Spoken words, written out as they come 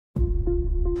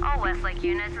All Westlake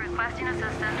units requesting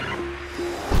assistance.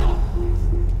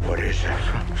 What is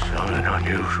that? Something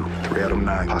unusual. 3 out of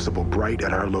 9 possible bright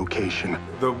at our location.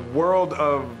 The world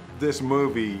of this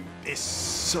movie is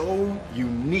so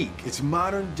unique. It's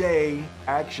modern day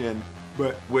action,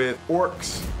 but with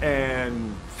orcs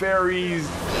and fairies.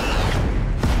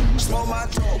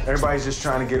 Everybody's just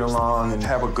trying to get along and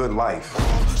have a good life.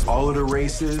 All of the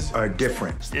races are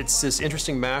different. It's this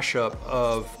interesting mashup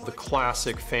of the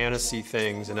classic fantasy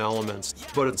things and elements,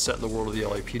 but it's set in the world of the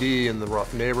LAPD and the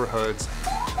rough neighborhoods.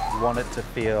 You want it to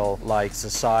feel like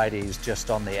society's just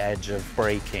on the edge of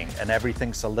breaking, and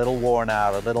everything's a little worn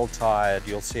out, a little tired.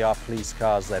 You'll see our police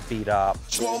cars, they're beat up.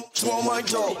 Danger,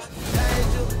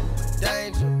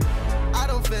 danger. I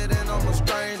don't fit in, I'm a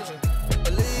stranger.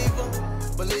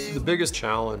 The biggest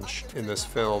challenge in this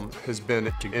film has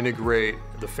been to integrate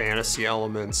the fantasy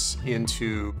elements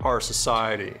into our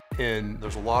society. And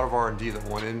there's a lot of R&D that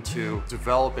went into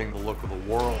developing the look of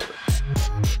the world.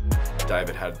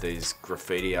 David had these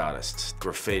graffiti artists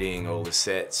graffitiing all the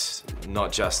sets,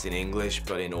 not just in English,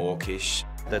 but in Orcish.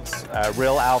 That's a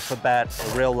real alphabet,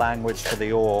 a real language for the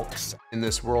orcs. In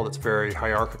this world, it's very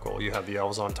hierarchical. You have the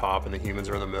elves on top and the humans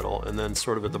are in the middle, and then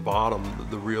sort of at the bottom,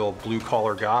 the real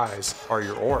blue-collar guys are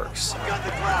your orcs.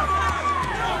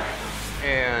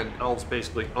 And elves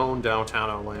basically own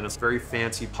downtown LA, and it's a very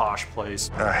fancy, posh place.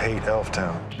 I hate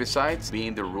Elftown. Besides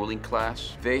being the ruling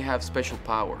class, they have special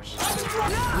powers.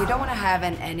 You don't want to have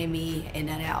an enemy in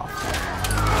an elf.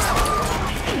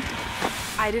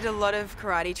 I did a lot of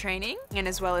karate training, and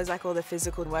as well as like all the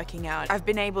physical working out. I've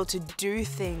been able to do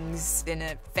things in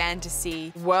a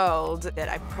fantasy world that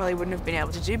I probably wouldn't have been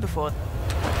able to do before.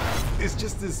 It's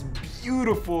just this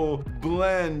beautiful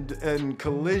blend and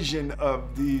collision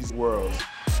of these worlds.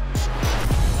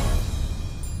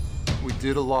 We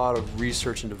did a lot of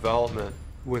research and development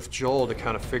with Joel to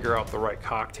kind of figure out the right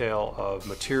cocktail of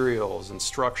materials and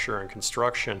structure and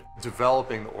construction,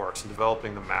 developing the orcs and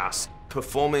developing the masks.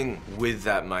 Performing with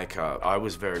that makeup, I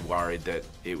was very worried that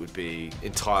it would be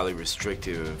entirely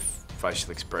restrictive of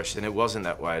facial expression, and it wasn't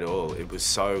that way at all. It was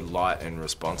so light and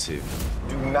responsive.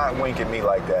 Do not wink at me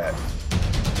like that.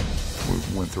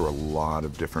 We went through a lot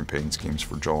of different paint schemes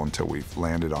for Joel until we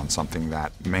landed on something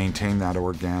that maintained that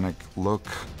organic look.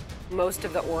 Most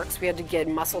of the orcs, we had to get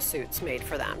muscle suits made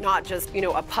for them, not just, you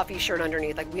know, a puffy shirt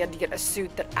underneath. Like, we had to get a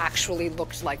suit that actually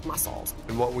looked like muscles.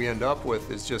 And what we end up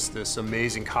with is just this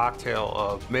amazing cocktail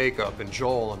of makeup and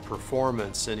Joel and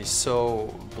performance, and he's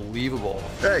so believable.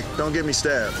 Hey, don't get me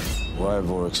stabbed. Live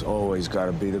orcs always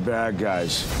gotta be the bad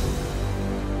guys.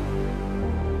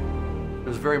 It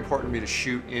was very important to me to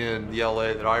shoot in the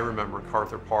LA that I remember,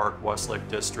 MacArthur Park, Westlake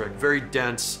District, very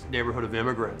dense neighborhood of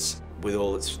immigrants. With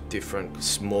all its different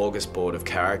smorgasbord of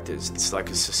characters, it's like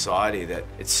a society that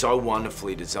it's so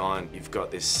wonderfully designed. You've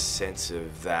got this sense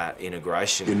of that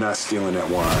integration. You're not stealing that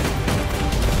wine.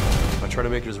 I try to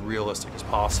make it as realistic as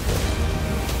possible.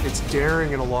 It's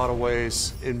daring in a lot of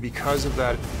ways, and because of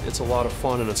that, it's a lot of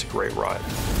fun and it's a great ride.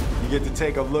 You get to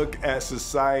take a look at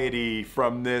society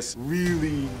from this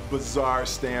really bizarre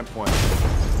standpoint.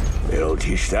 They don't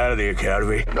teach that at the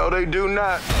academy. No, they do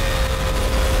not.